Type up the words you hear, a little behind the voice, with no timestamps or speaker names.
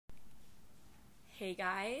Hey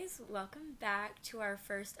guys, welcome back to our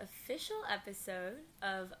first official episode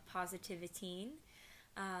of Positivitine.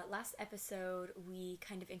 Last episode, we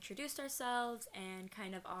kind of introduced ourselves and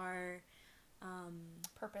kind of our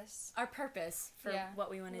purpose for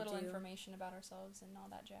what we want to do. A little information about ourselves and all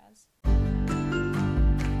that jazz.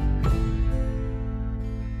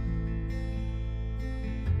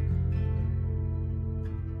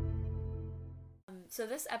 So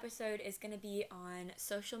this episode is going to be on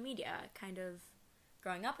social media, kind of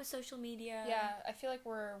growing up with social media. Yeah, I feel like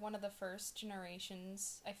we're one of the first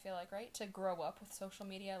generations, right, to grow up with social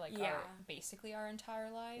media, basically our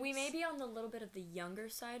entire lives. We may be on the little bit of the younger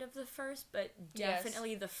side of the first, but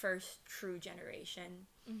definitely the first true generation.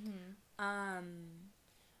 Mm-hmm.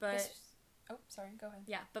 But... Oh, sorry, go ahead.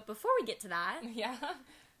 Yeah, but before we get to that... Yeah.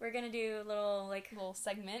 We're gonna do a little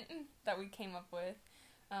segment that we came up with,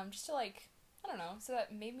 just to, I don't know, so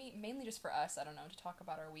that mainly just for us, to talk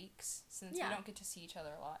about our weeks, since we don't get to see each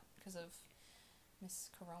other a lot because of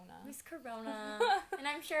Miss Corona. And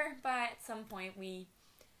I'm sure by at some point we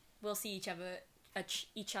will see each other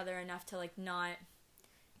enough to, not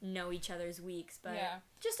know each other's weeks, but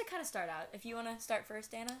just to kind of start out. If you want to start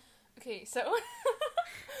first, Anna? Okay, so,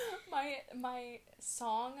 my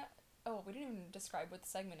song, we didn't even describe what the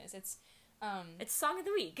segment is. It's Song of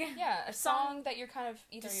the Week. Yeah, a song that you're kind of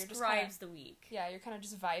describes the week. Yeah, you're kind of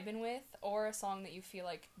just vibing with, or a song that you feel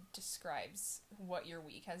like describes what your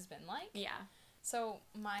week has been like. Yeah. So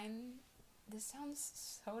mine, this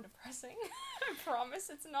sounds so depressing. I promise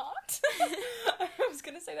it's not. I was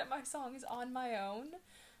gonna say that my song is On My Own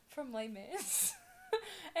from Les Mis.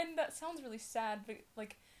 And that sounds really sad, but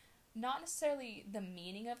not necessarily the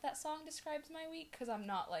meaning of that song describes my week, because I'm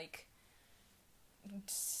not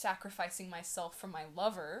sacrificing myself for my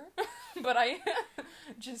lover, but I've been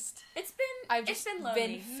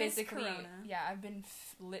lonely. Physically, I've been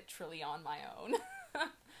literally on my own.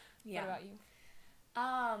 Yeah. What about you?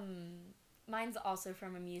 Mine's also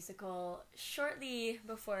from a musical. Shortly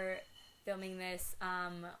before filming this,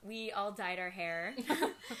 we all dyed our hair.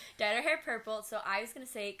 Dyed our hair purple, so I was gonna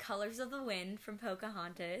say Colors of the Wind from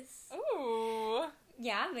Pocahontas. Ooh.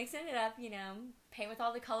 Yeah, mixing it up, paint with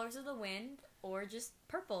all the colors of the wind, or just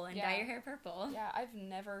purple and dye your hair purple. Yeah, I've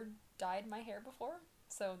never dyed my hair before,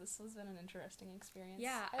 so this has been an interesting experience.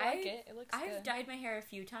 Yeah, I like it. It looks good. I've dyed my hair a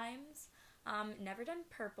few times. Never done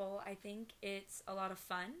purple. I think it's a lot of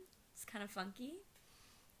fun. It's kind of funky.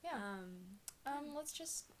 Yeah. Let's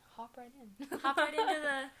just hop right in. Hop right into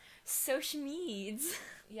the social medias.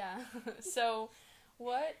 Yeah. So,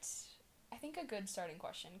 I think a good starting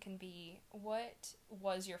question can be, what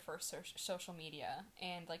was your first social media,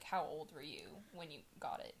 and, how old were you when you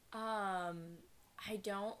got it? I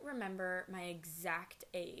don't remember my exact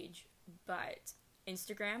age, but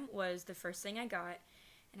Instagram was the first thing I got,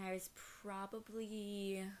 and I was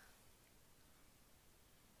probably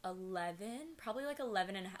 11, probably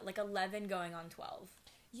 11 and a half, 11 going on 12.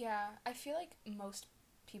 Yeah, I feel like most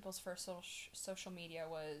people's first social media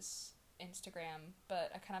was Instagram,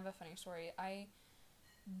 but I kind of have a funny story. I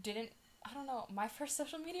don't know, my first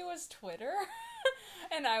social media was Twitter,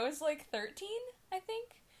 and I was 13, I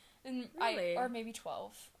think, and really? Or maybe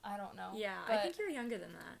 12, I don't know. Yeah, I think you're younger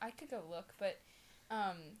than that. I could go look, but,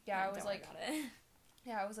 I was got it.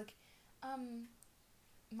 Yeah, I was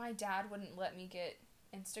my dad wouldn't let me get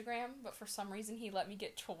Instagram, but for some reason he let me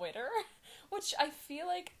get Twitter, which I feel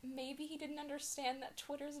like maybe he didn't understand that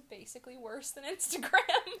Twitter's basically worse than Instagram.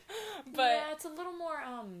 But yeah, it's a little more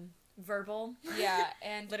verbal. Yeah,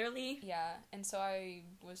 and literally. Yeah, and so I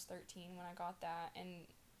was 13 when I got that, and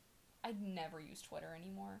I'd never use Twitter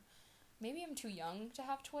anymore. Maybe I'm too young to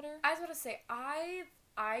have Twitter. I was about to say, I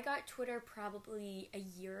got Twitter probably a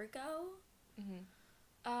year ago. Mm-hmm.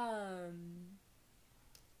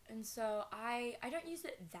 And so I don't use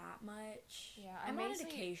it that much. Yeah, I'm on it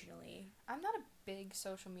occasionally. I'm not a big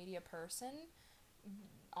social media person.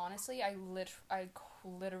 Honestly, I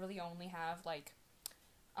literally only have I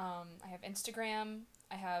have Instagram.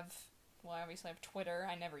 I obviously have Twitter.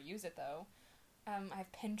 I never use it though. I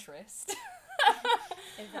have Pinterest.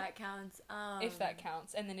 If that counts. If that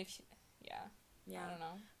counts, and then yeah. I don't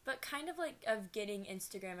know. But kind of of getting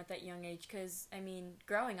Instagram at that young age, because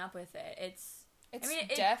growing up with it,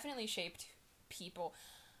 it definitely shaped people.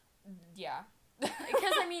 Yeah.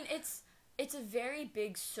 Because, it's a very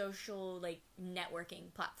big social,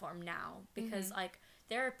 networking platform now. Because,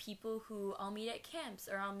 there are people who I'll meet at camps,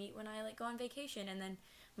 or I'll meet when I, go on vacation. And then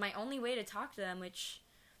my only way to talk to them, which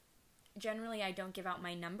generally I don't give out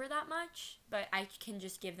my number that much, but I can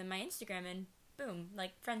just give them my Instagram and boom,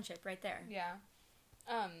 friendship right there. Yeah.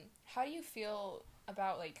 How do you feel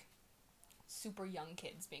about, super young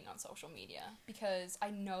kids being on social media, because I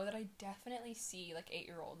know that I definitely see, like,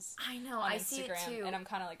 8-year-olds I know, on I Instagram, see it too. and I'm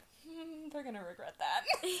kind of like, they're gonna regret that.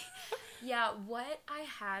 Yeah, what I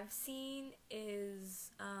have seen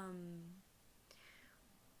is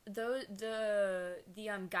the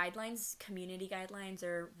guidelines, community guidelines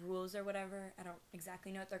or rules or whatever, I don't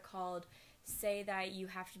exactly know what they're called, say that you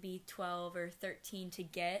have to be 12 or 13 to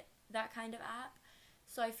get that kind of app.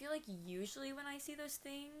 So I feel like usually when I see those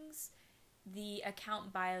things, the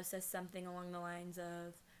account bio says something along the lines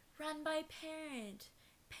of run by parent,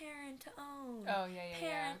 parent own, Oh, yeah,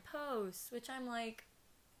 parent posts, which I'm like,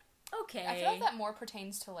 okay. I feel like that more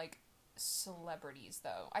pertains to, like, celebrities,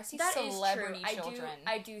 though. I see That celebrity is true. children.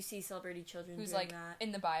 I do see celebrity children who's, doing like, that.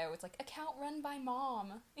 in the bio, it's like, account run by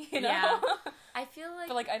mom, you know? Yeah. I feel like...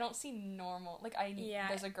 But, like, I don't see normal... Like, Yeah.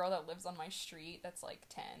 There's a girl that lives on my street that's, like,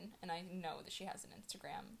 10, and I know that she has an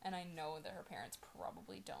Instagram, and I know that her parents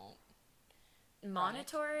probably don't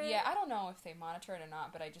monitor it? Yeah, I don't know if they monitor it or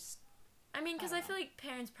not, but I just... I mean, because I I don't feel know. like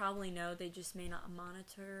parents probably know, they just may not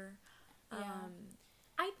monitor. Yeah.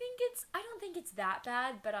 I don't think it's that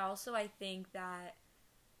bad, but also I think that,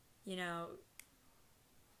 you know,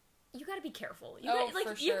 you gotta be careful. You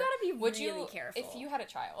for sure. You gotta be Would really you, careful. if you had a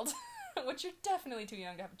child, which you're definitely too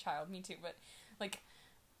young to have a child, me too, but, like,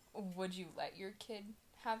 would you let your kid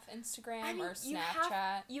have Instagram or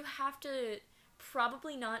Snapchat? You have to,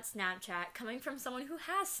 probably not Snapchat. Coming from someone who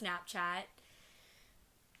has Snapchat,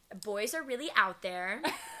 boys are really out there.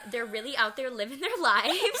 They're really out there living their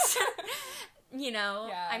lives. You know,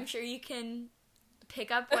 Yeah. I'm sure you can pick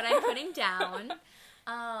up what I'm putting down.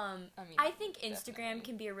 I think Instagram definitely.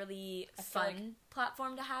 can be a really I feel like- fun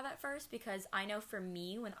platform to have at first, because I know for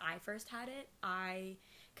me, when I first had it, I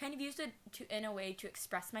kind of used it in a way to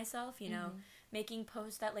express myself, you know, making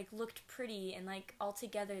posts that, like, looked pretty and, like, all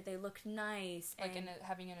together they looked nice. Like, and,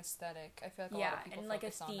 having an aesthetic. I feel like a yeah, lot of people and, like, a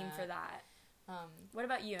focus on theme that. for that. What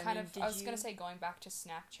about you? I was gonna say, going back to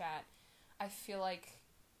Snapchat, I feel like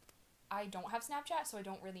I don't have Snapchat, so I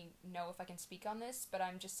don't really know if I can speak on this, but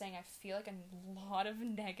I'm just saying I feel like a lot of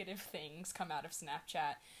negative things come out of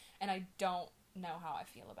Snapchat, and I don't know how I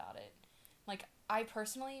feel about it. Like, I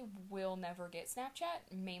personally will never get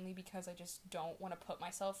Snapchat, mainly because I just don't want to put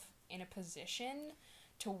myself in a position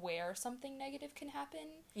to where something negative can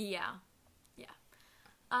happen. Yeah.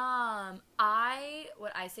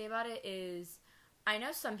 What I say about it is, I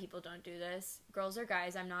know some people don't do this, girls or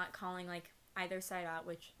guys, I'm not calling, like, either side out,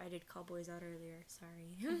 which I did call boys out earlier,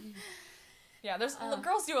 sorry. Yeah, there's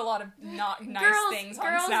girls do a lot of not nice things on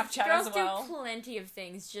Snapchat as well. Girls do plenty of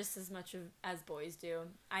things just as much as boys do.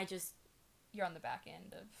 You're on the back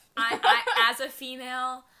end of... I as a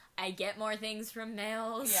female, I get more things from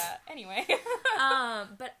males. Yeah, anyway.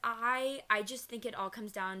 But I just think it all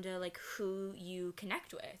comes down to, like, who you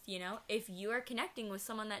connect with, you know? If you are connecting with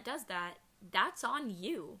someone that does that, that's on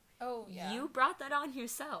you. Oh, yeah. You brought that on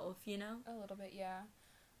yourself, you know? A little bit, yeah.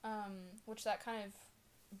 Which that kind of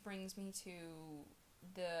brings me to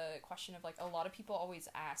the question of, like, a lot of people always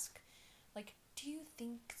ask, like, do you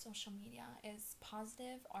think social media is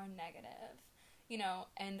positive or negative? You know,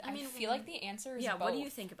 and I feel like the answer is both. What do you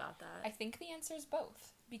think about that? I think the answer is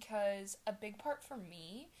both, because a big part for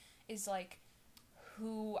me is, like,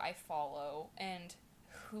 who I follow and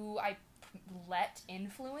who I let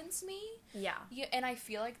influence me. Yeah. And I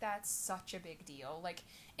feel like that's such a big deal. Like,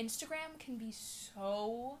 Instagram can be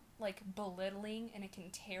so, like, belittling, and it can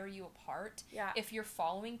tear you apart. Yeah. If you're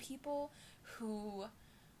following people who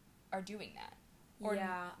are doing that. Or,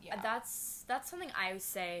 yeah. That's something I would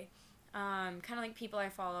say. Kind of like people I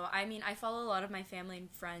follow. I mean, I follow a lot of my family and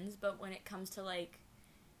friends, but when it comes to, like,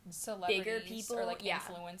 celebrities bigger people or, like,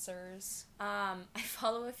 influencers. I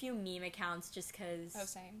follow a few meme accounts just because. Oh,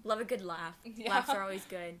 same. Love a good laugh. Yeah. Laughs are always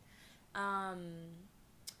good. I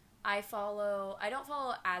don't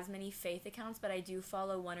follow as many faith accounts, but I do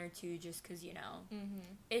follow one or two just because, you know,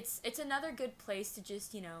 it's another good place to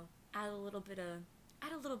just, you know, add a little bit of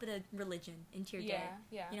religion into your day.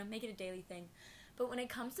 Yeah. You know, make it a daily thing. But when it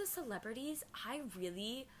comes to celebrities, I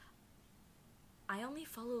only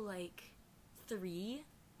follow, like, 3,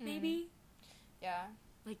 maybe. Yeah.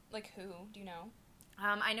 Like who? Do you know?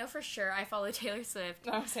 I know for sure I follow Taylor Swift.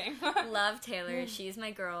 Oh, same. Love Taylor. She's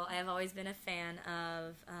my girl. I have always been a fan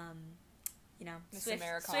of, you know, Miss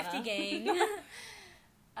Americana. Swiftie gang.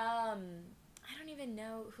 I don't even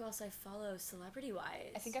know who else I follow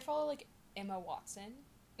celebrity-wise. I think I follow, like, Emma Watson.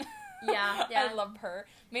 Yeah. I love her.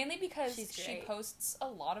 Mainly because She's she great. posts a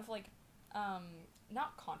lot of, like,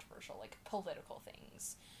 not controversial, like, political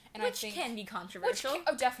things. And Which I think, can be controversial.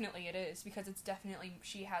 Definitely it is, because it's definitely,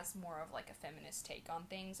 she has more of, like, a feminist take on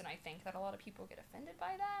things, and I think that a lot of people get offended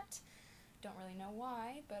by that. don't really know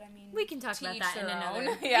why, but I mean, we can talk about that in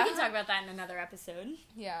another. Yeah. We can talk about that in another episode.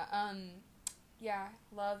 Yeah. Yeah.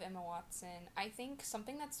 Love Emma Watson. I think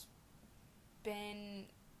something that's been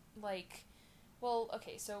like, well,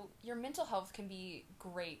 okay, so your mental health can be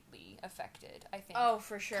greatly affected, I think. Oh,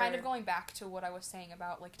 for sure. Kind of going back to what I was saying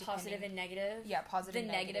about, like, positive and negative. Yeah, positive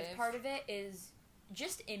and negative. The negative part of it is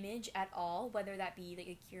just image at all, whether that be,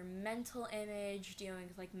 like, your mental image, dealing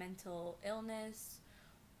with, like, mental illness,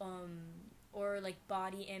 or, like,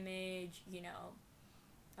 body image, you know,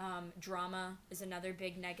 drama is another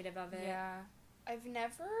big negative of it. Yeah. I've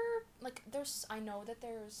never, like, I know that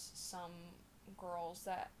there's some girls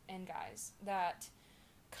and guys that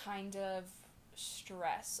kind of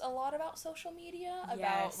stress a lot about social media,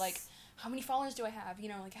 about, like, how many followers do I have, you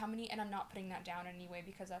know, like, how many, and I'm not putting that down in any way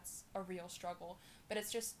because that's a real struggle, but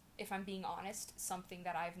it's just, if I'm being honest, something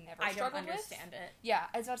that I've never struggled with. I don't understand it. Yeah,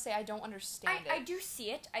 I was about to say, I don't understand it. I do see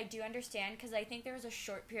it, I do understand, because I think there was a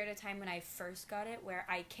short period of time when I first got it where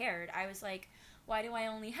I cared. I was like, why do I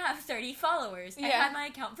only have 30 followers? Yeah. I had my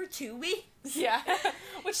account for 2 weeks. Yeah.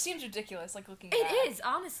 Which seems ridiculous, like, looking back. It is,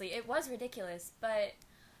 honestly. It was ridiculous, but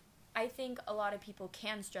I think a lot of people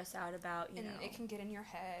can stress out about, you know. And it can get in your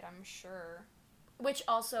head, I'm sure. Which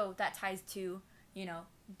also, that ties to, you know,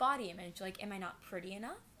 body image. Like, am I not pretty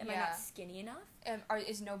enough? Am I not skinny enough?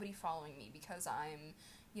 Is nobody following me because I'm,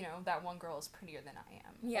 you know, that one girl is prettier than I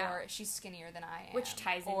am. Yeah. Or she's skinnier than I am. Which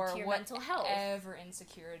ties into your mental health. Whatever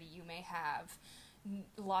insecurity you may have.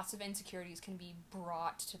 Lots of insecurities can be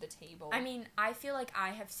brought to the table. I mean, I feel like I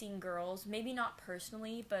have seen girls, maybe not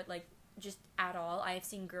personally, but, like, just at all, I have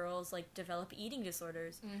seen girls, like, develop eating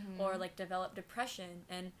disorders, or, like, develop depression,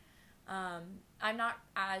 and, I'm not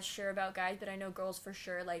as sure about guys, but I know girls for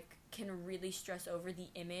sure, like, can really stress over the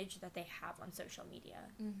image that they have on social media.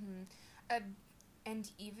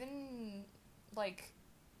 And even, like,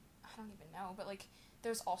 I don't even know, but, like,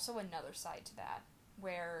 there's also another side to that,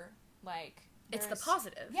 where, like, it's the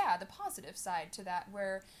positive. Yeah, the positive side to that,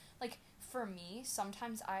 where, like, for me,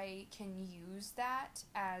 sometimes I can use that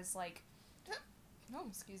as, like, oh,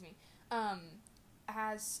 excuse me,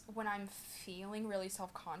 as when I'm feeling really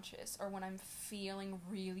self-conscious, or when I'm feeling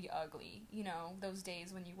really ugly, you know, those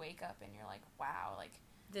days when you wake up and you're like, wow, like,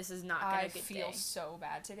 this is not gonna be a good day. I feel so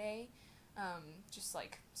bad today, just,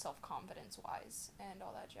 like, self-confidence-wise, and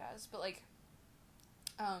all that jazz, but, like,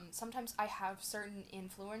 sometimes I have certain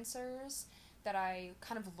influencers that I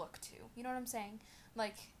kind of look to, you know what I'm saying?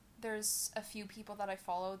 Like, there's a few people that I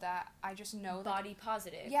follow that I just know body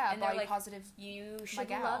positive. Yeah, and body like, positive. You should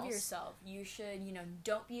love yourself. You should, you know,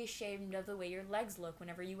 don't be ashamed of the way your legs look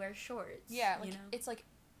whenever you wear shorts. Yeah, like, you know? It's like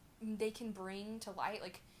they can bring to light,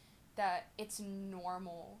 like, that it's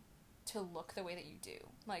normal to look the way that you do.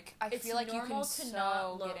 Like, I feel like you can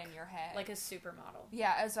so get in your head. Like a supermodel.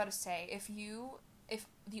 Yeah, I was about to say, if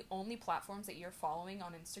the only platforms that you're following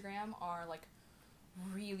on Instagram are, like,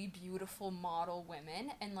 really beautiful model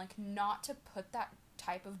women, and, like, not to put that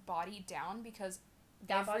type of body down, because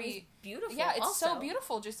that body's beautiful. Yeah, it's also so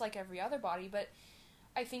beautiful, just like every other body, but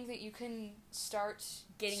I think that you can start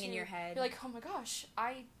getting in your head. You're like, oh my gosh,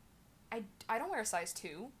 I don't wear a size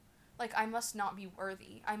 2. Like, I must not be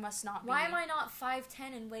worthy. I must not be... Why am I not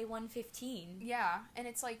 5'10" and weigh 115? Yeah, and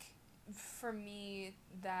it's like, for me,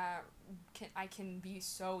 that I can be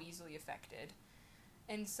so easily affected.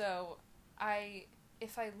 And so,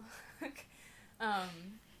 if I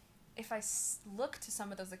look to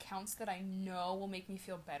some of those accounts that I know will make me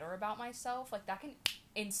feel better about myself, like, that can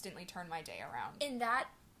instantly turn my day around. And that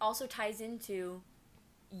also ties into,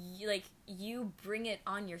 like, you bring it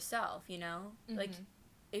on yourself, you know? Like,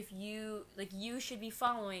 if you, like, you should be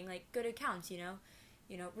following, like, good accounts, you know,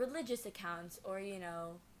 religious accounts, or, you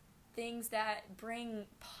know, things that bring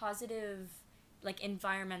positive, like,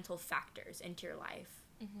 environmental factors into your life,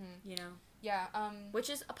 you know? Yeah, which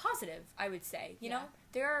is a positive, I would say, you know?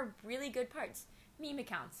 There are really good parts. Meme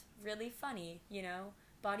accounts, really funny, you know?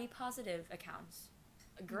 Body positive accounts,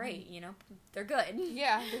 great, you know? They're good.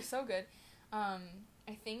 Yeah, they're so good. I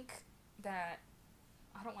think that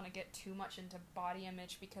I don't want to get too much into body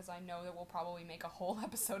image, because I know that we'll probably make a whole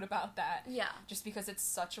episode about that. Yeah. Just because it's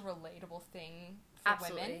such a relatable thing for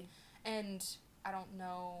women. And I don't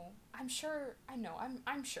know, I'm sure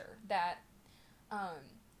that,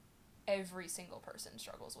 every single person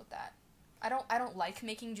struggles with that. I don't like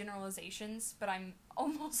making generalizations, but I'm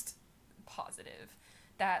almost positive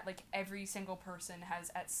that, like, every single person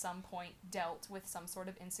has at some point dealt with some sort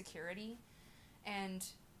of insecurity, and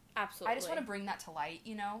absolutely, I just want to bring that to light,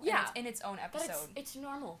 you know? Yeah. In its own episode. It's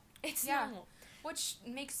normal. It's normal. Which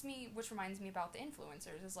reminds me about the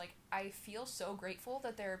influencers, is, like, I feel so grateful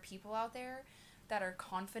that there are people out there that are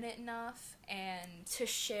confident enough and to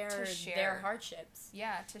share their hardships.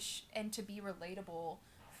 Yeah, and to be relatable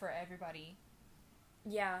for everybody.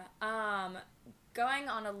 Yeah. Going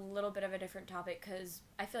on a little bit of a different topic, because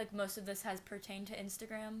I feel like most of this has pertained to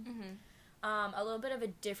Instagram. A little bit of a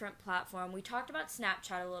different platform. We talked about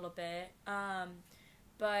Snapchat a little bit,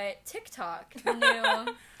 but TikTok,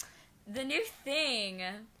 the new thing.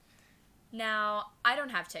 Now, I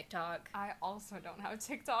don't have TikTok. I also don't have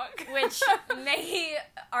TikTok. Which may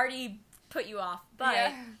already put you off,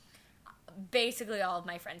 but basically all of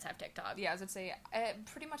my friends have TikTok. Yeah, I was going to say,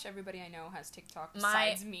 pretty much everybody I know has TikTok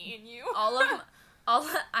besides me and you.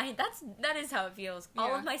 That is how it feels. Yeah.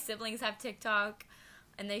 All of my siblings have TikTok,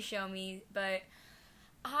 and they show me, but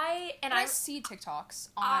I see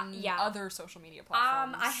TikToks on other social media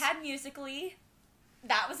platforms. I had Musical.ly.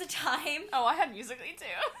 That was a time. Oh, I had Musical.ly too.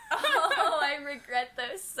 Oh, I regret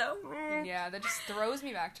those so much. Yeah, that just throws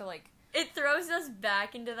me back to like. It throws us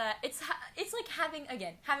back into that. It's like having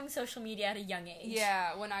social media at a young age.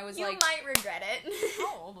 Yeah, when I was you might regret it.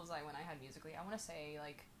 How old was I when I had Musical.ly? I want to say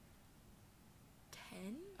like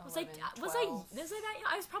 10. 11, was I that young?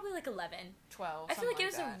 I was probably like 11. 12. I feel like it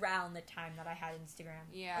was that. Around the time that I had Instagram.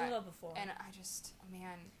 Yeah, a little before. And I just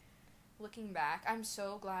looking back, I'm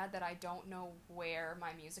so glad that I don't know where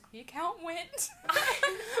my Musical.ly account went.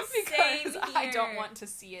 Because I don't want to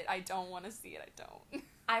see it. I don't want to see it. I don't.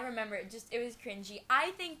 I remember it was cringy.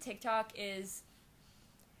 I think TikTok it's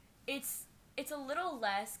a little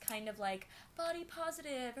less kind of like body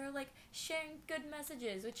positive or like sharing good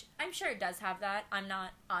messages, which I'm sure it does have that. I'm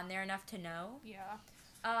not on there enough to know. Yeah.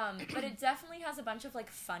 But it definitely has a bunch of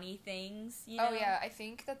like funny things, you know? Oh yeah, I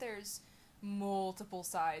think that there's multiple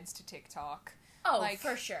sides to TikTok. Oh, like,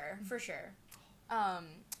 for sure. There's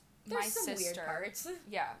my some sister, weird parts.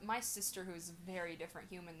 Yeah, my sister, who's a very different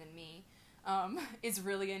human than me, is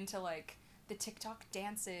really into like the TikTok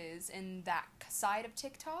dances and that side of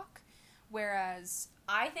TikTok, whereas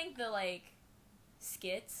I think the like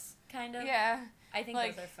skits kind of. Yeah. I think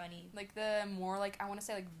like, those are funny. Like the more like I want to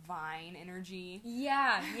say like Vine energy.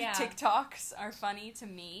 Yeah. TikToks are funny to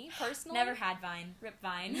me personally. Never had Vine. Rip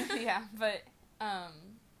Vine. Yeah, but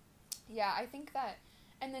yeah, I think that,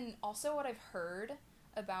 and then also what I've heard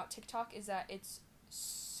about TikTok is that it's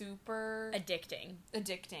super addicting.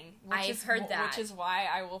 I've heard that, which is why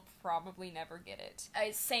I will probably never get it.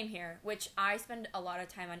 Same here. Which I spend a lot of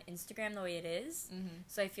time on Instagram the way it is,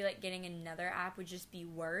 so I feel like getting another app would just be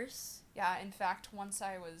worse. Yeah, in fact, once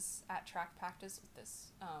I was at track practice with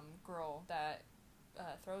this girl that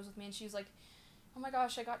throws with me, and she was like, "Oh my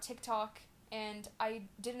gosh, I got TikTok." And I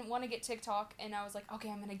didn't want to get TikTok, and I was like, okay,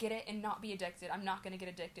 I'm going to get it and not be addicted. I'm not going to get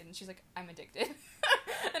addicted. And she's like, I'm addicted.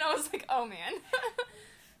 And I was like, oh, man.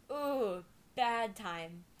 Ooh, bad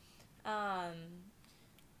time. I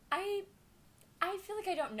feel like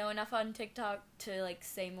I don't know enough on TikTok to, like,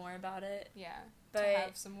 say more about it. Yeah, but, to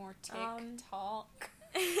have some more TikTok. I'm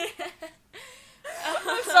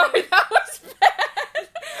sorry, that was bad.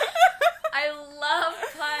 I love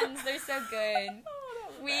puns. They're so good.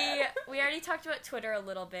 We already talked about Twitter a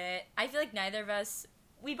little bit. I feel like neither of us,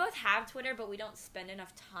 we both have Twitter, but we don't spend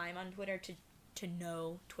enough time on Twitter to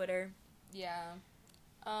know Twitter. Yeah.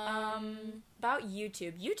 About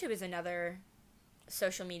YouTube. YouTube is another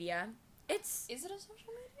social media. Is it a social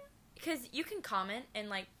media? Because you can comment and,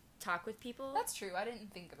 like, talk with people. That's true. I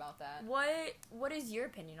didn't think about that. What is your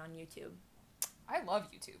opinion on YouTube? I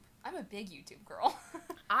love YouTube. I'm a big YouTube girl.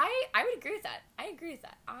 I would agree with that.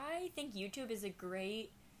 I think YouTube is a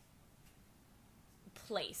great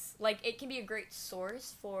place. Like, it can be a great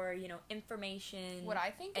source for, you know, information. What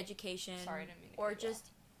I think? Education. Sorry, I didn't mean to or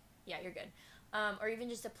just, yeah, you're good. Or even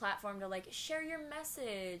just a platform to, like, share your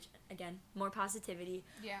message. Again, more positivity.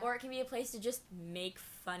 Yeah. Or it can be a place to just make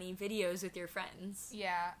funny videos with your friends.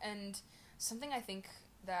 Yeah, and something I think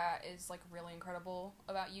that is, like, really incredible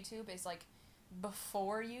about YouTube is, like,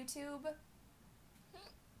 before YouTube...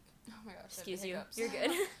 Oh my gosh. Excuse you. You're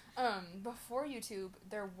good. Before YouTube,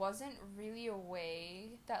 there wasn't really a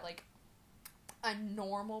way that, like, a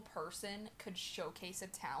normal person could showcase a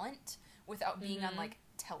talent without being on, like,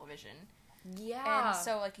 television. Yeah. And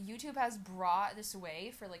so, like, YouTube has brought this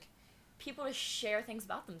way for, like, people to share things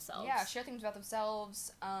about themselves. Yeah, share things about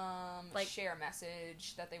themselves, like, share a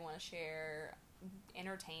message that they want to share,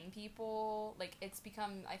 entertain people. Like, I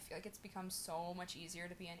feel like it's become so much easier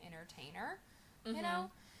to be an entertainer, you know?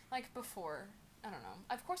 Like, before, I don't know.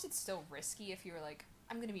 Of course, it's still risky if you're like,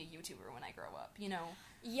 I'm gonna be a YouTuber when I grow up, you know?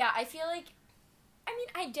 Yeah, I feel like, I mean,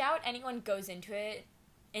 I doubt anyone goes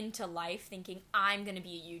into life thinking, I'm gonna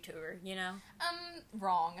be a YouTuber, you know?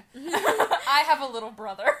 Wrong. I have a little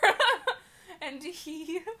brother, and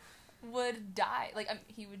he would die. Like,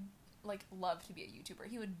 he would, like, love to be a YouTuber.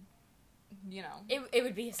 He would, you know. It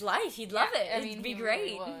would be his life. He'd love it. It'd be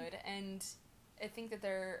great. Really would. And I think that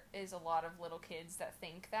there is a lot of little kids that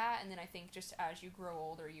think that, and then I think just as you grow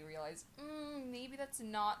older, you realize, maybe that's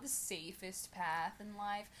not the safest path in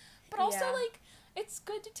life. But also, like, it's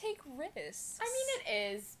good to take risks. I mean,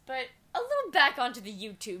 it is, but a little back onto the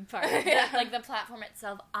YouTube part, like the platform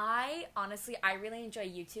itself. I really enjoy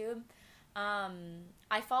YouTube.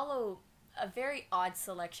 I follow a very odd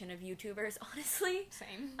selection of YouTubers, honestly.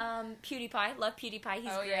 Same. PewDiePie, love PewDiePie.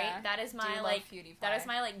 He's great. Yeah. That is my PewDiePie. that is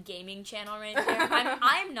my like gaming channel right there.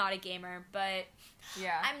 I'm not a gamer, but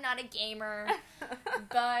I'm not a gamer,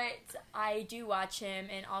 but I do watch him,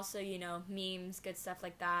 and also, you know, memes, good stuff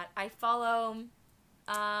like that. I follow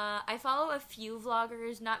a few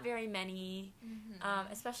vloggers, not very many,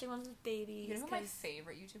 especially ones with babies. You know who my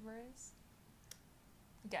favorite YouTuber is?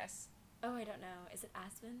 Guess. Oh, I don't know. Is it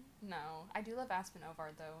Aspen? No. I do love Aspen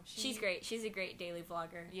Ovard, though. She's great. She's a great daily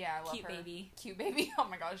vlogger. Yeah, I love Cute her. Baby. Cute baby. Oh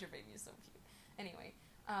my gosh, your baby is so cute. Anyway,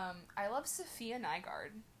 I love Sophia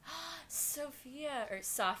Nygaard. Sophia.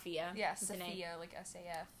 Yeah, Sophia, like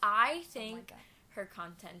S-A-F. I think her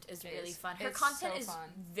content is really fun. Her content is fun.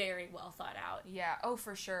 very well thought out. Yeah, oh,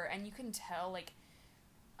 for sure. And you can tell, like,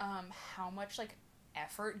 how much, like,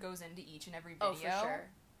 effort goes into each and every video. Oh, for sure.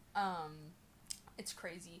 It's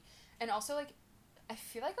crazy. And also, like, I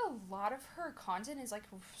feel like a lot of her content is, like,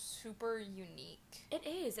 super unique. It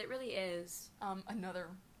is. It really is. Another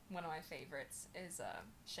one of my favorites is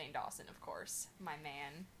Shane Dawson, of course. My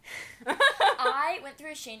man. I went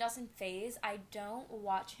through a Shane Dawson phase. I don't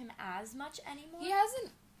watch him as much anymore. He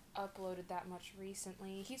hasn't uploaded that much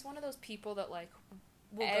recently. He's one of those people that, like,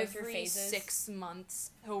 will go through phases. 6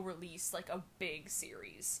 months he'll release, like, a big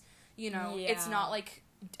series. You know, it's not, like,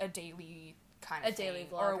 a daily kind of daily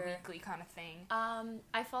vlogger. Or a weekly kind of thing.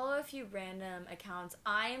 I follow a few random accounts.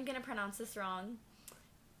 I am gonna pronounce this wrong.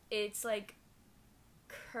 It's like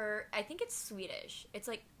I think it's Swedish. It's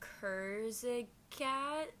like Kurzigat.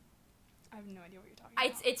 I have no idea what you're talking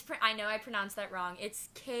about. I know I pronounced that wrong. It's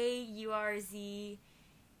Kurzegat.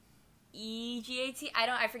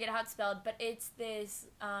 I forget how it's spelled, but it's this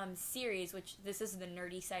series, which this is the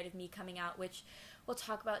nerdy side of me coming out, which will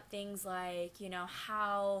talk about things like, you know,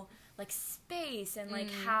 how, like, space and,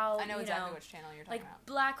 like, how, I know exactly which channel you're talking like, about.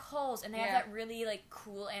 black holes, and they have that really, like,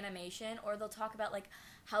 cool animation, or they'll talk about, like,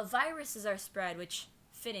 how viruses are spread, which,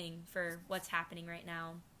 fitting for what's happening right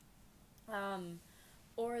now.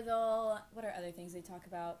 Or what are other things they talk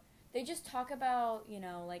about? They just talk about, you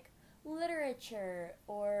know, like, literature,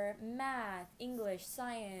 or math, English,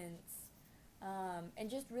 science, and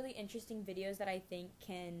just really interesting videos that I think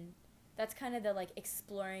that's kind of the, like,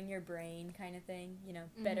 exploring your brain kind of thing, you know,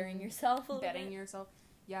 bettering yourself a little bit. Bettering yourself.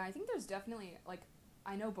 Yeah, I think there's definitely, like,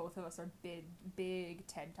 I know both of us are big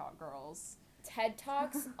TED Talk girls. TED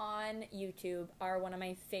Talks on YouTube are one of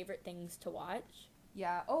my favorite things to watch.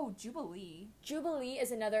 Yeah. Oh, Jubilee. Jubilee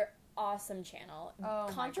is another awesome channel. Oh,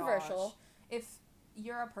 controversial. My gosh. If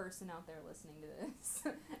you're a person out there listening to this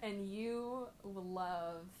and you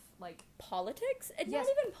love, like, politics? It's not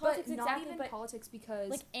even politics but exactly, not even politics, because,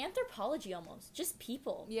 like, anthropology almost. Just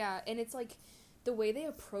people. Yeah, and it's like the way they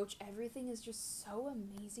approach everything is just so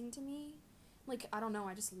amazing to me. Like, I don't know,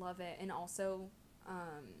 I just love it. And also,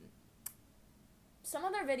 some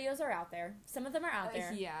of their videos are out there. Some of them are out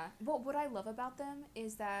there. Yeah. But what I love about them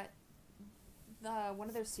is that one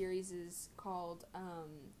of their series is called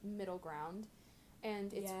Middle Ground,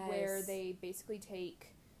 and it's where they basically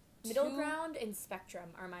take Middle Ground and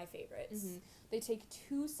Spectrum are my favorites. Mm-hmm. They take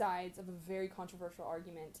two sides of a very controversial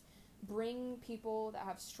argument, bring people that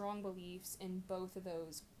have strong beliefs in both of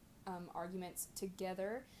those arguments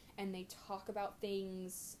together, and they talk about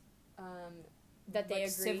things that they like agree.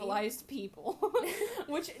 Civilized people,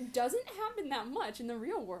 which doesn't happen that much in the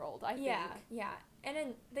real world, I think. Yeah. And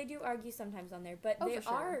then they do argue sometimes on there, but they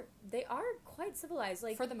are quite civilized,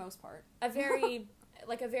 like, for the most part. A very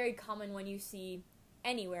like a very common one you see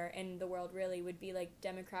anywhere in the world really would be, like,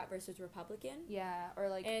 Democrat versus Republican. Yeah, or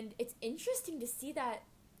like, and it's interesting to see that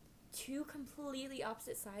two completely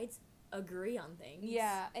opposite sides agree on things.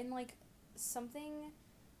 Yeah, and, like, something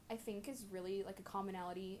I think is really, like, a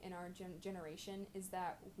commonality in our generation is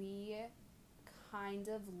that we kind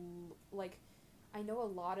of, like, I know a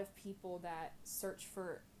lot of people that search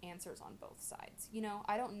for answers on both sides. You know,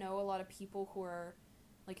 I don't know a lot of people who are,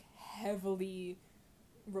 like, heavily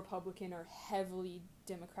Republican or heavily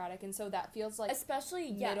Democratic, and so that feels like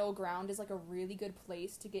especially middle ground is, like, a really good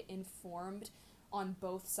place to get informed on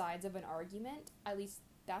both sides of an argument. At least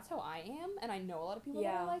that's how I am, and I know a lot of people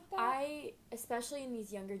that are like that. Especially in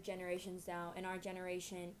these younger generations now, in our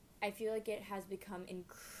generation, I feel like it has become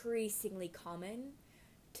increasingly common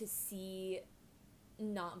to see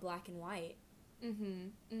not black and white.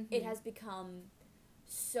 It has become,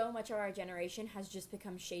 so much of our generation has just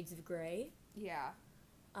become shades of gray. Yeah.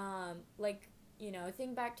 Like, you know,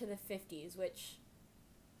 think back to the 50s, which,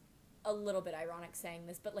 a little bit ironic saying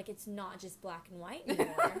this, but, like, it's not just black and white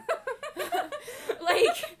anymore.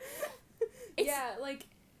 Like, yeah, like,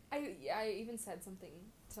 I even said something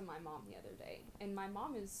to my mom the other day, and my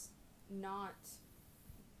mom is not,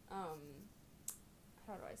 how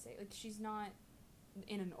do I say, like, she's not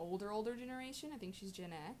in an older generation. I think she's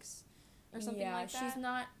Gen X, or something like that. Yeah,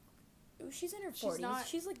 she's in her 40s.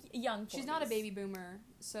 She's, like, young 40s. She's not a baby boomer,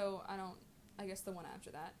 so I guess the one after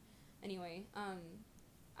that. Anyway,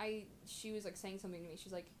 she was, like, saying something to me.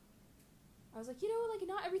 She's like, I was like, you know, like,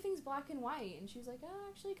 not everything's black and white. And she was like, oh,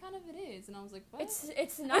 actually, kind of it is. And I was like, what?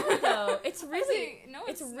 It's not, though. It's really, no,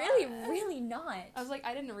 it's really, really not. I was like,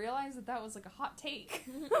 I didn't realize that was, like, a hot take.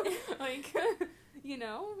 Like, you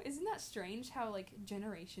know, isn't that strange how, like,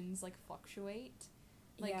 generations, like, fluctuate?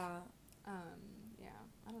 Like, yeah. Yeah,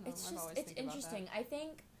 I don't know. It's interesting. I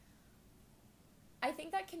think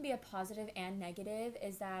that can be a positive and negative,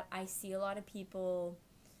 is that I see a lot of people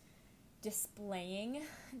displaying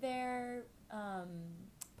their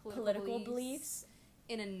political beliefs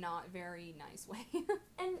in a not very nice way.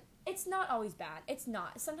 And it's not always bad. It's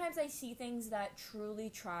not. Sometimes I see things that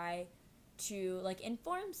truly try to, like,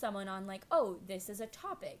 inform someone on, like, oh, this is a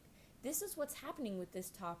topic. This is what's happening with this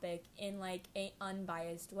topic in, like, a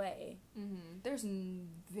unbiased way. There's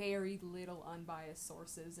very little unbiased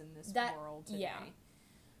sources in this world today. Yeah.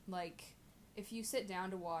 Like, if you sit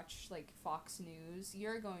down to watch, like, Fox News,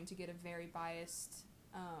 you're going to get a very biased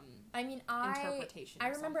interpretation. I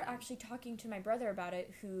remember actually talking to my brother about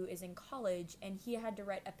it, who is in college, and he had to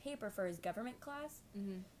write a paper for his government class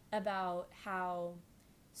about how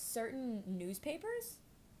certain newspapers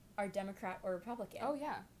are Democrat or Republican. Oh,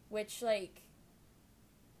 yeah. Which, like,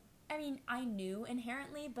 I mean, I knew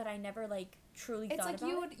inherently, but I never, like, truly thought about it. It's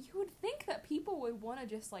like you would think that people would want to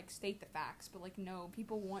just, like, state the facts, but, like, no,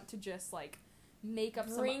 people want to just, like, make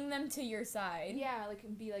up Bring them to your side. Yeah, like,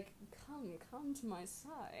 and be like, come to my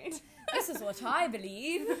side. This is what I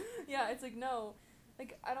believe. Yeah, it's like, no.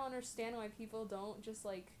 Like, I don't understand why people don't just,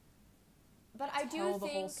 like, but I do tell think, the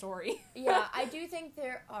whole story. Yeah, I do think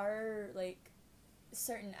there are, like,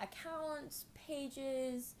 certain accounts,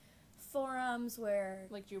 pages, forums where...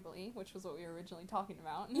 Like Jubilee, which was what we were originally talking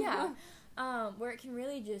about. Yeah. Where it can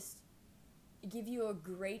really just give you a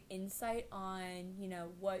great insight on, you know,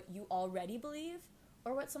 what you already believe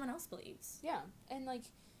or what someone else believes. Yeah. And, like,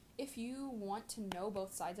 if you want to know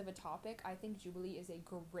both sides of a topic, I think Jubilee is a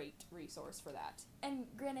great resource for that. And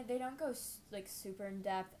granted, they don't go, like, super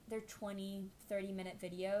in-depth. They're 20, 30-minute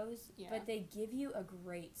videos, but they give you a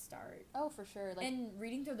great start. Oh, for sure. Like, and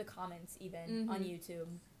reading through the comments, even, on YouTube.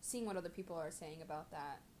 Seeing what other people are saying about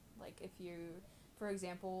that. Like, if you, for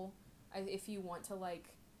example, if you want to, like,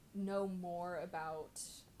 know more about,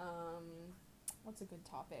 what's a good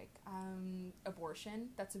topic? Abortion.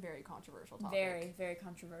 That's a very controversial topic. Very, very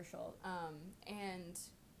controversial. And,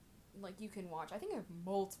 like, you can watch, I think I have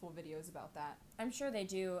multiple videos about that. I'm sure they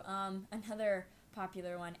do. Another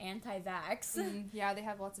popular one, anti-vax. Yeah, they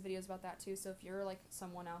have lots of videos about that, too. So if you're, like,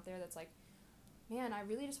 someone out there that's like, man, I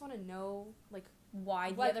really just want to know, like,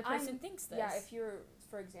 why the other person thinks this. Yeah, if you're,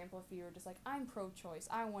 for example, if you're just like, I'm pro-choice,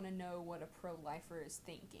 I want to know what a pro-lifer is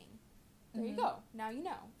thinking. There you go. Now you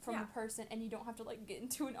know from the person, and you don't have to, like, get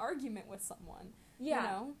into an argument with someone. Yeah.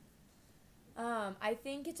 You know? I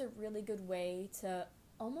think it's a really good way to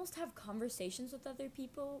almost have conversations with other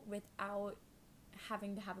people without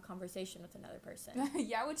having to have a conversation with another person.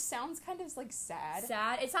 Yeah, which sounds kind of, like, sad.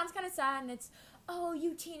 It sounds kind of sad, and it's, oh,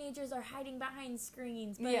 you teenagers are hiding behind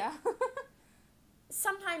screens. But yeah.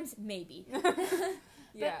 Sometimes, maybe.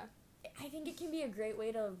 Yeah. I think it can be a great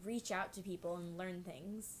way to reach out to people and learn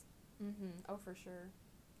things. Oh, for sure.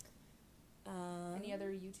 Any other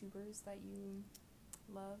YouTubers that you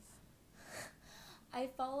love? I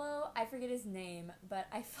forget his name, but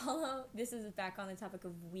I follow, this is back on the topic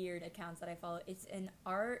of weird accounts that I follow. It's an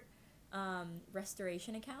art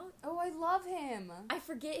restoration account. Oh, I love him. I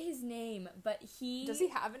forget his name, but Does he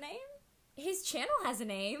have a name? His channel has a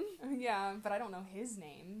name. Yeah, but I don't know his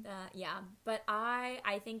name. Yeah, but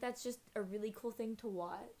I think that's just a really cool thing to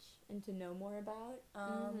watch and to know more about.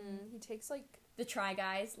 He takes, like... The Try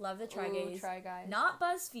Guys. Love the Try Guys. Try Guys. Not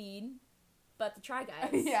BuzzFeed, but the Try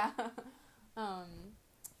Guys. Yeah.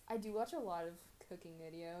 I do watch a lot of cooking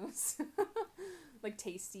videos. Like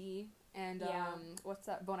Tasty and, what's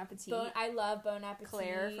that? Bon Appetit. I love Bon Appetit.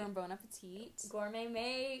 Claire from Bon Appetit. Gourmet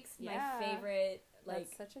Makes. Yeah. My favorite like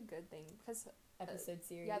that's such a good thing because episode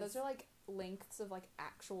series. yeah, those are like lengths of like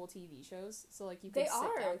actual TV shows. So like you can sit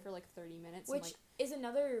down for like 30 minutes, which and, like, is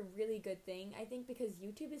another really good thing I think because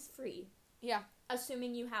YouTube is free. Yeah.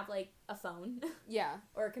 Assuming you have like a phone. Yeah.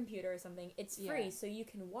 Or a computer or something, it's free, Yeah. so you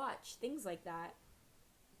can watch things like that.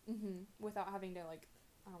 Without having to like,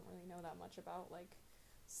 I don't really know that much about like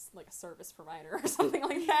a service provider or something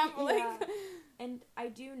like that. But, Yeah. like, And I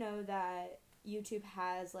do know that YouTube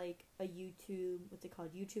has like a YouTube, what's it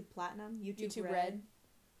called? YouTube Platinum, YouTube Red.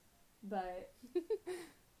 But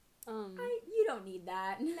you don't need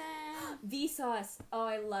that. Nah. Vsauce. Oh,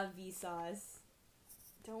 I love Vsauce.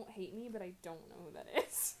 Don't hate me, but I don't know who that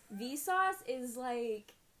is. Vsauce is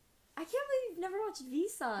like, I can't believe you've never watched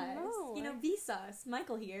Vsauce. No, You know Vsauce.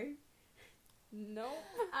 Michael here. No.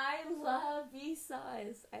 I love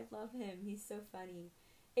Vsauce. I love him. He's so funny.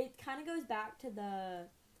 It kind of goes back to the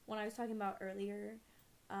one I was talking about earlier.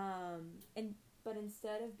 But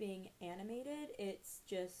instead of being animated, it's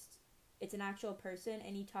an actual person,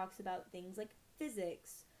 and he talks about things like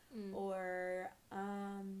physics or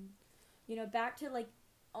back to like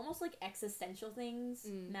almost like existential things,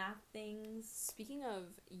 math things. Speaking of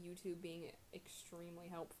YouTube being extremely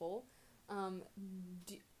helpful,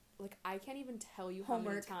 I can't even tell you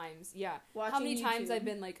Homework. how many times. Yeah. Watching how many times YouTube. I've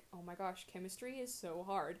been like, oh my gosh, chemistry is so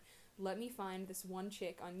hard. Let me find this one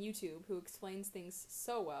chick on YouTube who explains things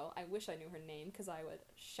so well. I wish I knew her name because I would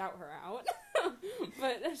shout her out.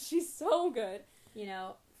 But she's so good.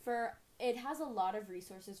 It has a lot of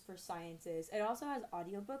resources for sciences. It also has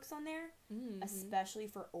audiobooks on there, especially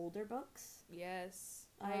for older books. Yes.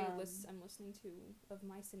 I'm listening to Of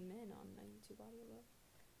Mice and Men on my YouTube audiobook.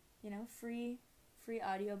 Free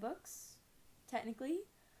audiobooks, technically.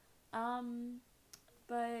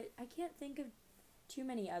 But I can't think of too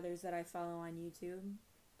many others that I follow on YouTube.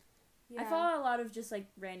 Yeah. I follow a lot of just, like,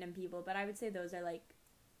 random people, but I would say those are, like,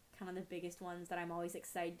 kind of the biggest ones that I'm always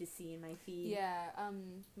excited to see in my feed. Yeah,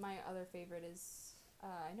 my other favorite is,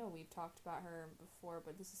 I know we've talked about her before,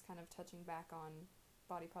 but this is kind of touching back on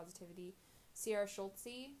body positivity. Sierra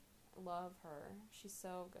Schultze, love her. She's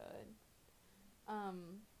so good.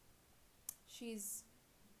 She's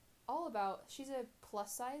a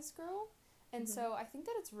plus-size girl, and so I think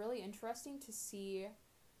that it's really interesting to see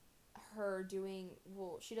her doing,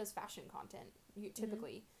 she does fashion content,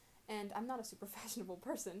 typically. And I'm not a super fashionable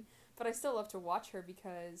person, but I still love to watch her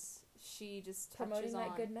because she just promoting touches on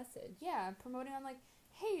that good message. Yeah, promoting on like,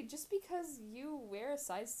 hey, just because you wear a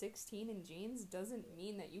size 16 in jeans doesn't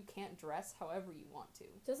mean that you can't dress however you want to.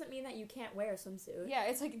 Doesn't mean that you can't wear a swimsuit. Yeah,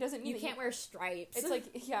 it's like, it doesn't mean you can't wear stripes. It's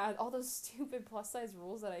like, yeah, all those stupid plus size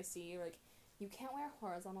rules that I see, like, you can't wear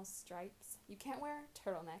horizontal stripes. You can't wear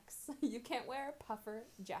turtlenecks. You can't wear puffer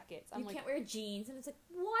jackets. You can't wear jeans. And it's like,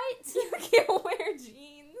 what? You can't wear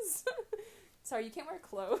jeans. Sorry, you can't wear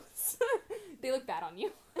clothes. They look bad on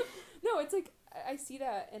you. No, it's like, I see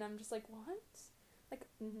that and I'm just like, what? Like,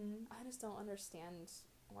 I just don't understand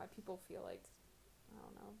why people feel like, I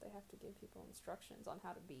don't know, they have to give people instructions on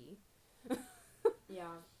how to be.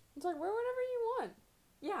 Yeah. It's like, wear whatever you want.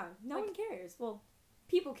 Yeah, no one cares. Well,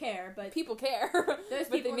 people care, but... People care. Those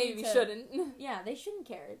but people they maybe need to- shouldn't. Yeah, they shouldn't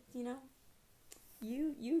care,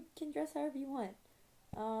 You can dress however you want.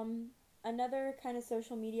 Another kind of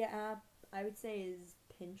social media app, I would say, is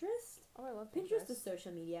Pinterest. Oh, I love Pinterest is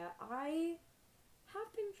social media. I have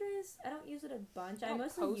Pinterest. I don't use it a bunch. I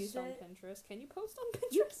mostly post use on it. Pinterest. Can you post on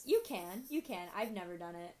Pinterest? You can. I've never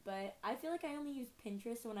done it, but I feel like I only use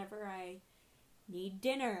Pinterest whenever I need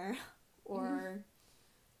dinner or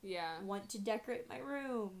Yeah. want to decorate my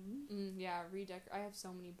room. Yeah, I have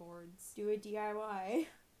so many boards. Do a DIY.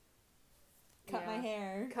 Cut my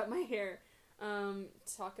hair.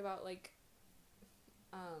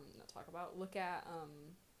 Look at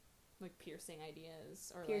like piercing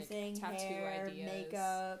ideas or Piercing, like tattoo hair, ideas,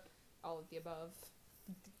 makeup, all of the above.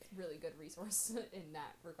 Really good resource in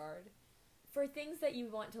that regard. for things that you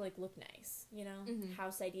want to like look nice,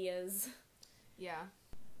 house ideas. Yeah.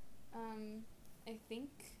 I think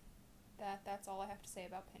that's all I have to say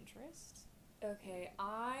about Pinterest. Okay,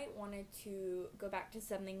 I wanted to go back to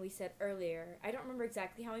something we said earlier. I don't remember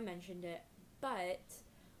exactly how we mentioned it, but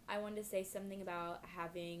I wanted to say something about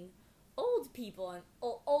having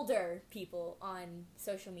older people on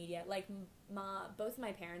social media. Like, both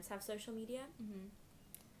my parents have social media.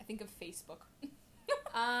 I think of Facebook.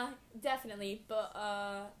 Definitely, but,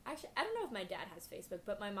 actually, I don't know if my dad has Facebook,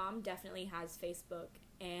 but my mom definitely has Facebook,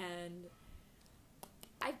 and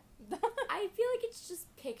I feel like it's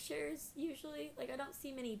just pictures, usually. Like, I don't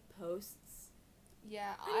see many posts.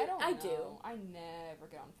 Yeah, I do. I never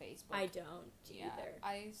get on Facebook. I don't either.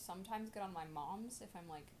 I sometimes get on my mom's if I'm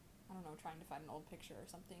like, I don't know, trying to find an old picture or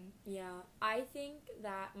something. Yeah, I think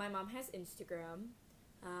that my mom has Instagram.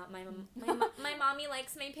 My mommy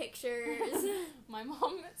likes my pictures. My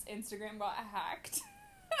mom's Instagram got hacked.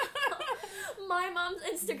 My mom's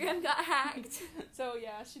Instagram got hacked. So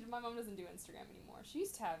yeah, my mom doesn't do Instagram anymore. She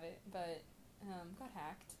used to have it, but got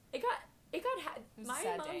hacked. It got hacked. It was My a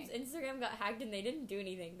sad mom's day. Instagram got hacked and they didn't do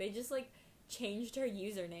anything. They just like changed her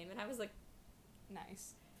username and I was like,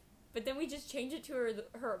 Nice. but then we just changed it to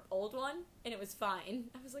her old one and it was fine.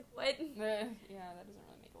 I was like, what? Yeah, that doesn't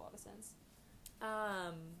really make a lot of sense.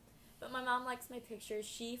 But my mom likes my pictures.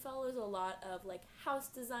 She follows a lot of like house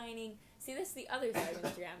designing. See, this is the other side of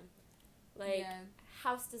Instagram. Like Yeah.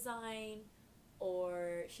 house design,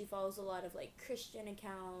 or she follows a lot of like Christian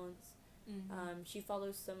accounts. Mm-hmm. She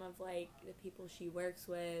follows some of like the people she works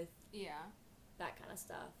with, Yeah. that kind of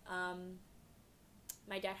stuff.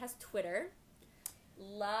 My dad has Twitter.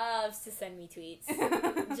 Loves to send me tweets.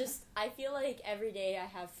 Just, I feel like every day I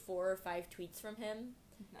have 4 or 5 tweets from him,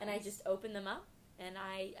 and I Nice. just open them up, and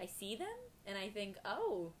I see them, and I think,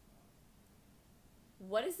 oh,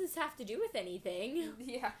 what does this have to do with anything?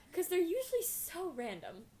 Yeah. Because they're usually so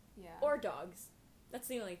random. Yeah. Or dogs. That's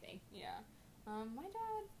the only thing. Yeah. My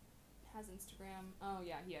dad has Instagram. Oh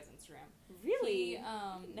yeah, he has Instagram. Really? He,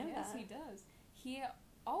 didn't know yes, that. he does. He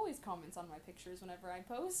always comments on my pictures whenever I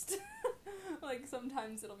post. Like,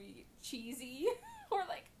 sometimes it'll be cheesy or,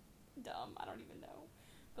 like, dumb. I don't even know.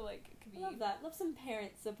 But, like, it could be... I love that. Love some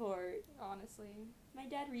parent support. Honestly. My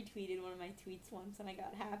dad retweeted one of my tweets once and I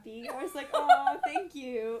got happy. I was like, oh, thank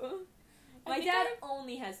you. My dad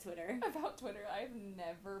only has Twitter. About Twitter, I've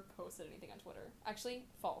never posted anything on Twitter. Actually,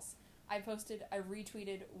 false. I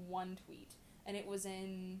retweeted one tweet. And it was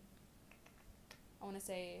in, I want to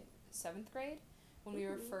say, 7th grade. When we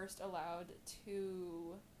were first allowed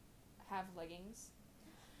to have leggings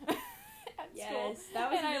at school.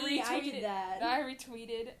 that was And me. I did that. I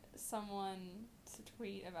retweeted someone to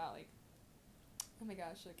tweet about, like, oh my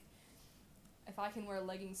gosh, like, if I can wear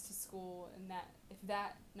leggings to school and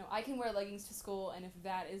I can wear leggings to school and if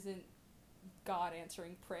that isn't God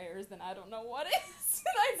answering prayers, then I don't know what is.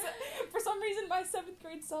 And I said, for some reason, my 7th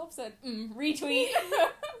grade self said, retweet.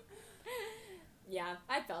 Yeah,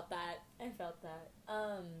 I felt that.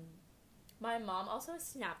 My mom also has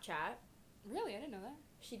Snapchat. Really? I didn't know that.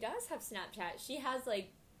 She does have Snapchat. She has like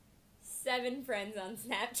 7 friends on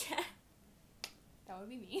Snapchat. That would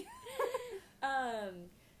be me.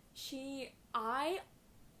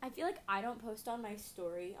 I feel like I don't post on my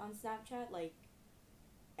story on Snapchat, like,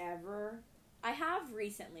 ever. I have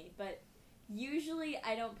recently, but usually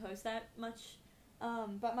I don't post that much.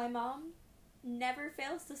 But my mom never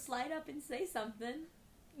fails to slide up and say something.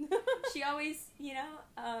 She always,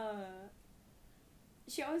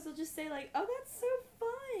 she always will just say, like, oh, that's so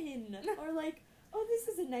fun. Or, like, oh, this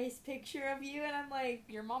is a nice picture of you. And I'm like...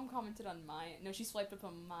 Your mom commented on she swiped up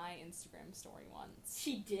on my Instagram story once.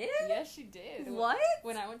 She did? Yes, she did. What?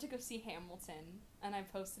 When I went to go see Hamilton, and I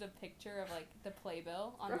posted a picture of, like, the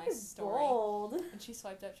playbill on Brooke my is story. bold. And she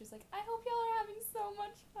swiped up, she was like, I hope y'all are having so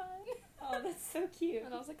much fun. Oh, that's so cute.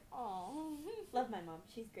 And I was like, aw. Love my mom.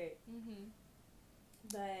 She's great. Mm-hmm.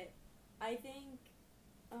 But I think,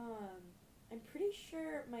 I'm pretty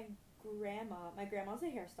sure my grandma's a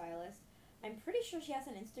hairstylist. I'm pretty sure she has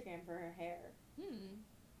an Instagram for her hair.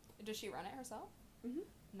 Does she run it herself? Mhm.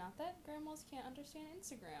 Not that grandmas can't understand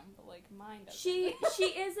Instagram, but, like, mine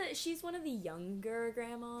doesn't. She's one of the younger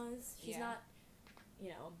grandmas. She's Yeah. not,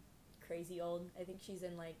 crazy old. I think she's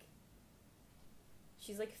in like,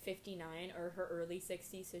 she's like 59 or her early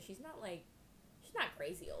 60s, so she's not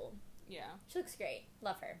crazy old. Yeah. She looks great.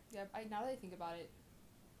 Love her. Yeah, now that I think about it,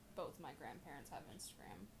 both my grandparents have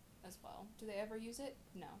Instagram as well. Do they ever use it?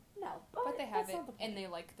 No. No, But they have that's it, not the point. and they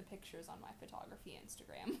like the pictures on my photography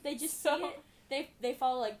Instagram. They just So- see it. They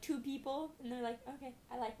follow like 2 people, and they're like, okay,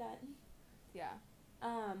 I like that. Yeah.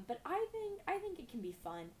 But I think it can be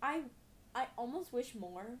fun. I almost wish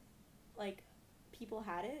more, like, people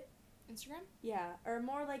had it. Instagram? Yeah, or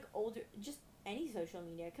more like older, just any social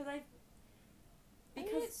media, because I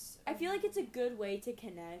feel like it's a good way to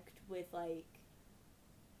connect with, like,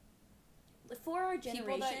 for our People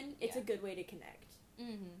generation, that- it's a yeah. good way to connect.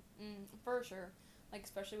 For sure. Like,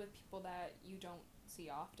 especially with people that you don't see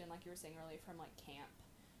often, like you were saying earlier, from, like, camp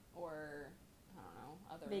or, I don't know,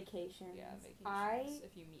 other... Vacations. Yeah, vacations.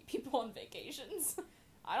 If you meet people on vacations.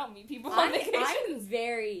 I don't meet people on I'm vacations.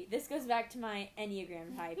 this goes back to my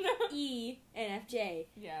Enneagram type, ENFJ.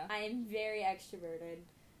 Yeah. I am very extroverted.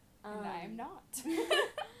 And I am not.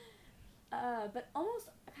 But almost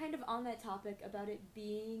kind of on that topic about it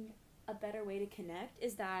being a better way to connect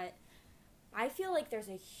is that I feel like there's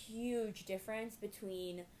a huge difference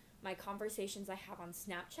between my conversations I have on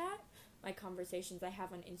Snapchat, my conversations I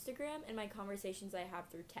have on Instagram, and my conversations I have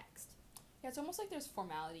through text. Yeah, it's almost like there's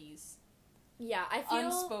formalities. Yeah, I feel...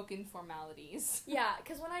 Unspoken formalities. Yeah,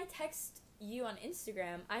 because when I text you on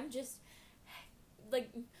Instagram, I'm just,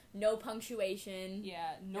 like, no punctuation.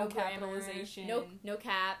 Yeah, no capitalization. No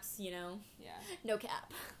caps, you know. Yeah. No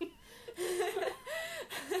cap.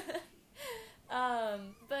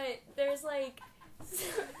 But there's, like...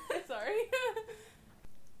 Sorry.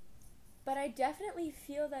 But I definitely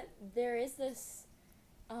feel that there is this,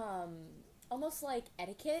 almost like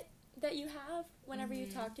etiquette that you have whenever you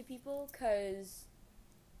talk to people, because,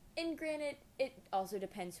 and granted, it also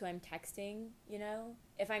depends who I'm texting, you know?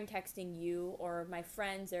 If I'm texting you or my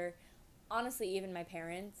friends or, honestly, even my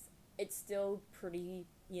parents, it's still pretty,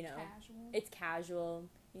 you know... Casual. It's casual,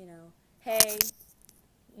 you know. Hey,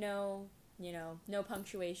 no, you know, no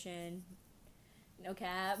punctuation, no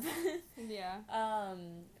cap. Yeah.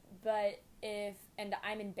 But and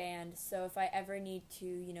I'm in band, so if I ever need to,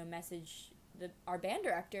 you know, message our band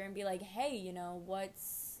director and be like, hey, you know,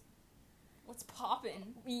 what's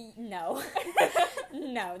poppin'? No.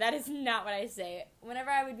 No, that is not what I say.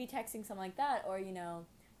 Whenever I would be texting something like that, or, you know,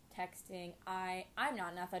 texting, I'm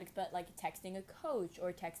not in athletics, but, like, texting a coach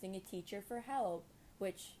or texting a teacher for help,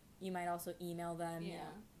 which you might also email them. Yeah. You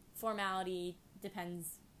know. Formality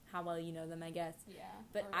depends how well you know them, I guess. Yeah.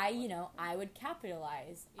 But I would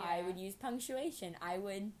capitalize. Yeah. I would use punctuation. I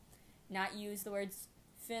would not use the words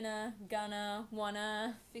finna, gonna,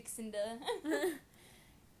 wanna. Fixin' to.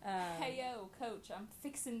 Hey yo, coach, I'm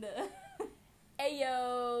fixin' to. Hey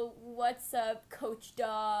yo, what's up, coach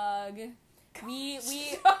dog? We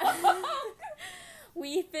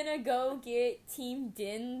we finna go get Team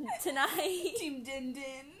Din tonight. Team Din.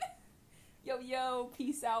 Yo,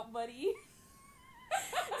 peace out, buddy.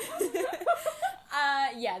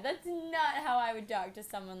 Yeah, that's not how I would talk to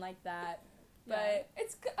someone like that. But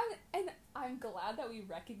and I'm glad that we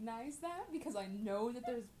recognize that, because I know that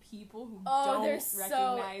there's people who don't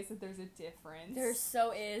recognize that there's a difference. There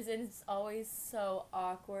so is, and it's always so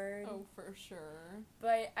awkward. Oh, for sure.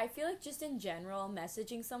 But I feel like just in general,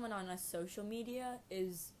 messaging someone on a social media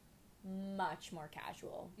is much more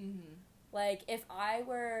casual. Mm-hmm. Like, if I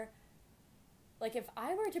were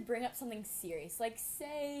to bring up something serious, like,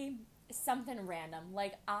 say, something random,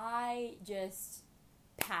 like, I just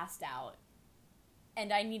passed out,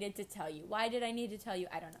 and I needed to tell you. Why did I need to tell you?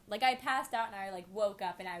 I don't know. Like, I passed out, and I, like, woke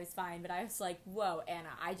up, and I was fine, but I was like, whoa,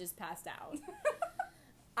 Anna, I just passed out.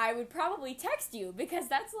 I would probably text you, because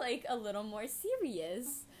that's, like, a little more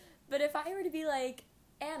serious. But if I were to be like,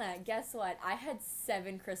 Anna, guess what? I had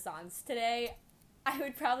 7 croissants today. I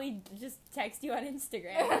would probably just text you on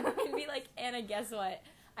Instagram and be like, Anna, guess what?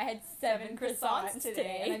 I had 7 croissants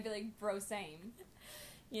today. And I'd be like, bro, same.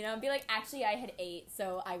 You know, be like, actually, I had 8,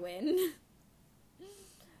 so I win.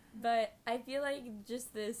 But I feel like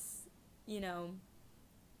just this, you know,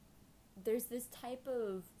 there's this type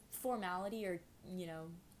of formality or, you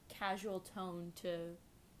know, casual tone to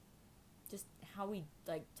just how we,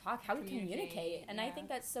 like, talk, how we communicate. And I think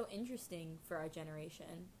that's so interesting for our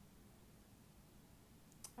generation.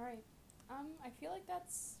 All right. I feel like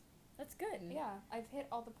that's good. Yeah, I've hit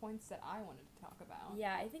all the points that I wanted to talk about.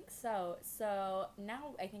 Yeah, I think so. So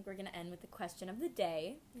now I think we're going to end with the question of the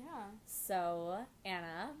day. Yeah. So,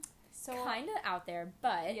 Anna, kind of out there,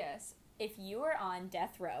 but yes, if you were on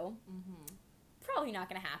death row, probably not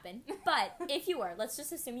going to happen, but if you were, let's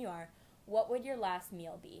just assume you are, what would your last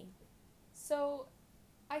meal be? So,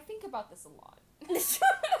 I think about this a lot.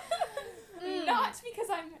 Not because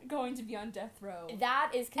I'm going to be on death row.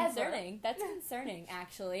 That is concerning. That's concerning,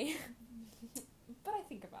 actually. But I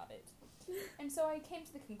think about it. And so I came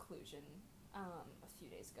to the conclusion, a few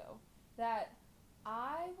days ago, that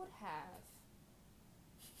I would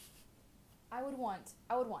want,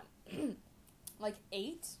 like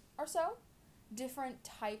 8 or so different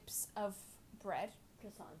types of bread.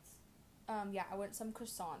 Croissants. Yeah, I want some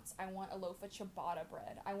croissants. I want a loaf of ciabatta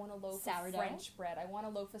bread. I want a loaf sourdough? of French bread. I want a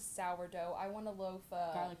loaf of sourdough. I want a loaf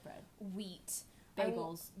of garlic bread. Wheat.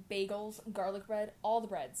 Bagels, garlic bread, all the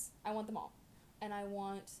breads. I want them all. And I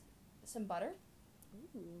want some butter.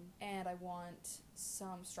 Ooh. And I want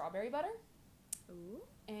some strawberry butter. Ooh.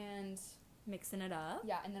 And mixing it up.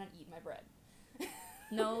 Yeah, and then I'd eat my bread.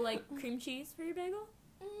 No, like, cream cheese for your bagel?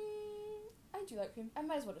 I do like cream. I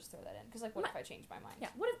might as well just throw that in, because, like, what if I change my mind? Yeah,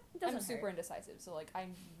 what if it doesn't I'm super hurt? indecisive, so, like, I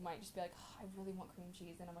might just be like, oh, I really want cream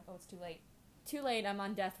cheese, and I'm like, oh, it's too late. Too late, I'm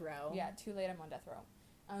on death row. Yeah, too late, I'm on death row.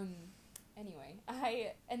 Anyway,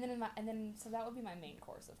 so that would be my main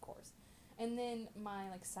course, of course. And then my,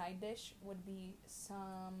 like, side dish would be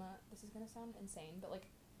some, this is gonna sound insane, but,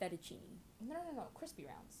 like... Fettuccine. No, crispy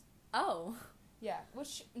rounds. Oh. Yeah,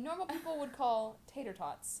 which normal people would call tater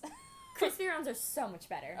tots. Crispy Rounds are so much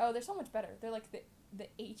better. Oh, they're so much better. They're like the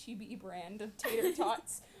H-E-B brand of tater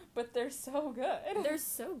tots, but they're so good. They're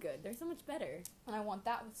so good. They're so much better. And I want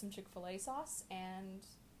that with some Chick-fil-A sauce, and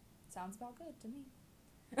sounds about good to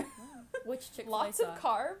me. Which Chick-fil-A Lots sauce? of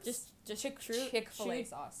carbs. Just Chick-fil-A true-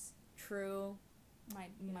 sauce. True. My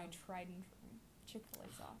Yeah. tried and true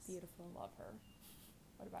Chick-fil-A sauce. Beautiful. Love her.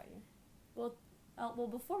 What about you? Well,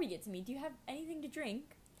 before we get to me, do you have anything to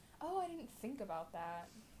drink? Oh, I didn't think about that.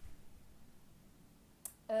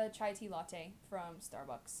 Chai tea latte from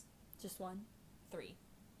Starbucks. Just one? 3.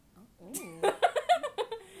 Oh. Ooh.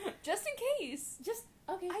 Just in case. Just,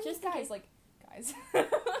 okay, I just mean, in case. guys.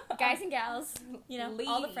 Guys and gals, you know,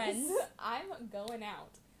 all the Ladies, friends. I'm going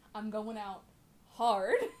out. I'm going out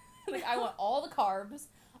hard. Like, I want all the carbs.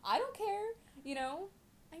 I don't care, you know?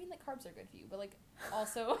 I mean, like, carbs are good for you, but, like,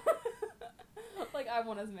 also, like, I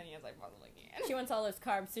want as many as I possibly can. She wants all those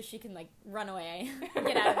carbs so she can, like, run away.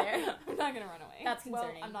 Get out of there. I'm not gonna run away. That's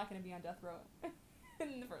concerning. Well, I'm not gonna be on death row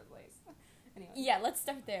in the first place. Anyway. Yeah, let's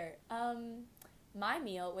start there. My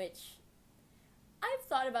meal, which I've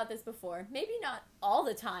thought about this before. Maybe not all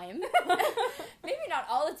the time. Maybe not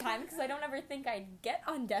all the time, because I don't ever think I'd get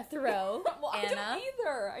on death row, Well, Anna. I don't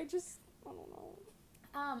either. I don't know.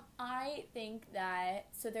 I think that,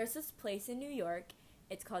 so there's this place in New York,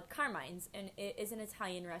 it's called Carmine's, and it is an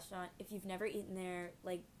Italian restaurant. If you've never eaten there,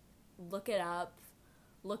 like, look it up,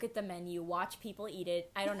 look at the menu, watch people eat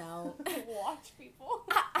it, I don't know. Watch people.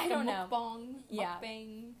 I don't know. Mukbang, Yeah.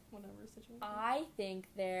 mukbang, whatever situation. I think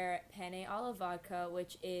their penne alla vodka,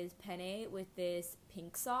 which is penne with this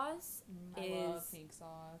pink sauce, I is love pink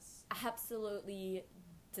sauce. absolutely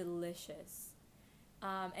delicious.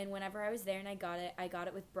 And whenever I was there and I got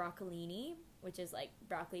it with broccolini, which is like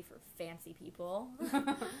broccoli for fancy people.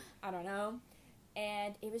 I don't know.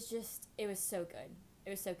 And it was so good. It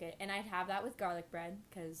was so good. And I'd have that with garlic bread,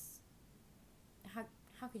 because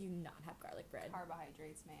how could you not have garlic bread?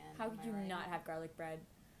 Carbohydrates, man. How Am could I you right? not have garlic bread?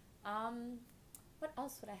 What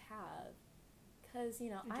else would I have? Because, you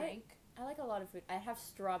know, A drink? I like a lot of food. I have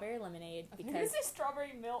strawberry lemonade Okay, because this is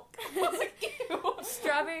strawberry milk. I was like, ew.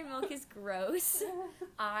 strawberry milk is gross.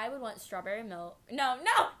 I would want strawberry milk. No!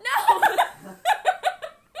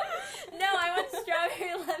 No, I want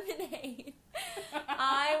strawberry lemonade.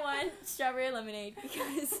 I want strawberry lemonade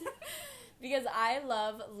because I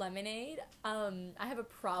love lemonade. I have a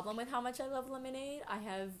problem with how much I love lemonade. I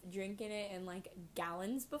have drinking it in like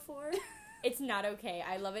gallons before. It's not okay.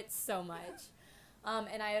 I love it so much.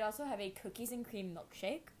 And I would also have a cookies and cream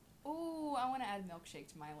milkshake. Ooh, I want to add milkshake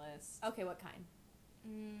to my list. Okay, what kind?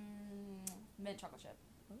 Mint chocolate chip.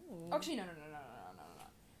 Ooh. Actually, no.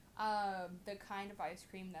 The kind of ice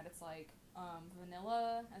cream that it's like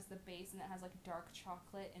vanilla as the base, and it has like dark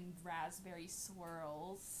chocolate and raspberry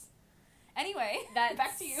swirls. Anyway, That's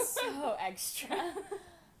back to you. So extra.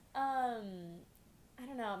 I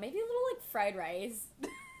don't know. Maybe a little like fried rice.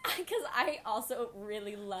 Because I also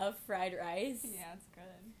really love fried rice. Yeah, it's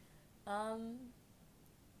good.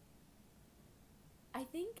 I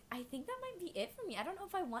think that might be it for me. I don't know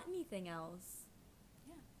if I want anything else.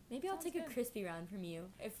 Yeah. Maybe I'll Sounds take good. a crispy round from you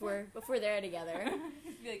if we're there together.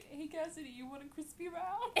 Be like, hey Cassidy, you want a crispy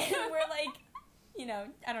round? And we're like, you know,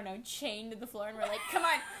 I don't know, chained to the floor, and we're like, come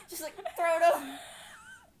on, just like throw it over.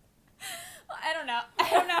 I don't know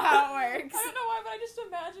how it works. I don't know why, but I just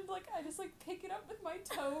imagined I just pick it up with my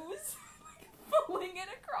toes, pulling it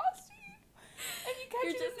across you, and you catch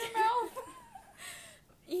You're it in your mouth.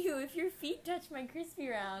 Ew, if your feet touch my crispy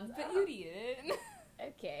rounds. But you'd eat it.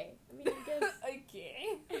 Okay. I mean, I guess.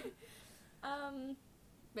 Okay.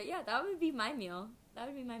 But yeah, that would be my meal.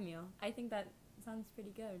 I think that sounds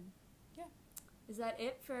pretty good. Yeah. Is that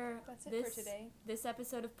it for That's it this for today. this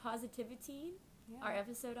episode of Positivity? Yeah. Our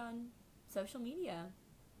episode on social media.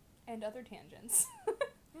 And other tangents.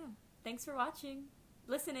 Yeah. Thanks for watching,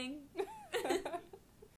 listening.